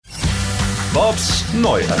Bobs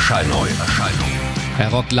Neuerscheinung. Er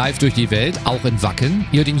rockt live durch die Welt, auch in Wacken.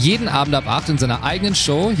 Ihr hört ihn jeden Abend ab 8 in seiner eigenen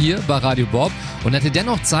Show hier bei Radio Bob und hatte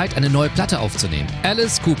dennoch Zeit, eine neue Platte aufzunehmen.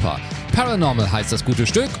 Alice Cooper. Paranormal heißt das gute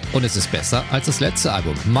Stück und es ist besser als das letzte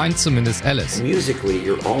Album, meint zumindest Alice. Musically,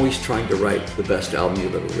 you're always trying to write the best album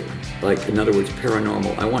you've ever written. Like, in other words,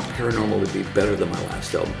 Paranormal. I want Paranormal to be better than my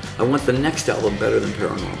last album. I want the next album better than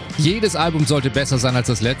Paranormal. Jedes Album sollte besser sein als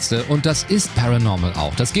das letzte und das ist Paranormal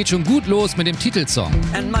auch. Das geht schon gut los mit dem Titelsong.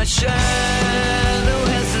 And my shadow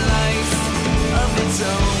has life of its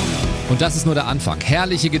own. Und das ist nur der Anfang.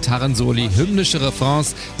 Herrliche Gitarrensoli, hymnische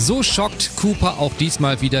Refrains. So schockt Cooper auch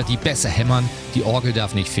diesmal wieder. Die Bässe hämmern, die Orgel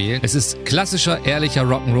darf nicht fehlen. Es ist klassischer, ehrlicher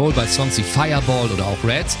Rock'n'Roll bei Songs wie Fireball oder auch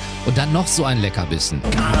Reds. Und dann noch so ein Leckerbissen.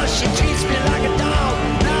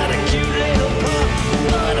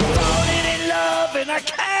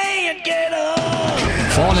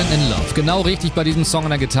 Fallen in Love, genau richtig bei diesem Song an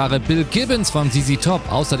der Gitarre. Bill Gibbons von ZZ Top,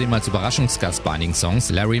 außerdem als Überraschungsgast bei einigen Songs.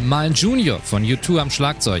 Larry Mullen Jr. von U2 am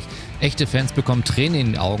Schlagzeug. Echte Fans bekommen Tränen in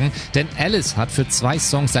den Augen, denn Alice hat für 2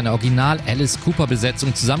 Songs seine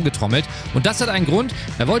Original-Alice-Cooper-Besetzung zusammengetrommelt. Und das hat einen Grund.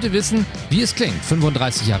 Er wollte wissen, wie es klingt.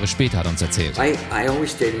 35 Jahre später hat er uns erzählt. I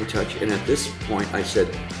always stayed in touch, and at this point I said,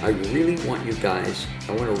 I really want you guys,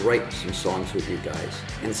 I want to write some songs with you guys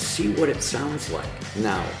and see what it sounds like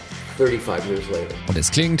now, 35 years later. Und es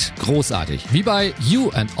klingt großartig, wie bei You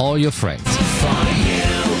and All Your Friends.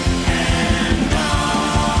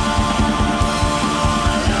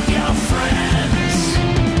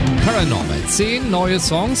 Paranormal. 10 neue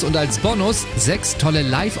Songs und als Bonus 6 tolle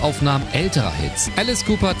Live-Aufnahmen älterer Hits. Alice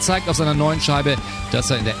Cooper zeigt auf seiner neuen Scheibe, dass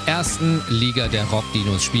er in der ersten Liga der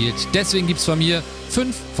Rock-Dinos spielt. Deswegen gibt's von mir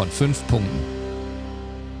 5 von 5 Punkten.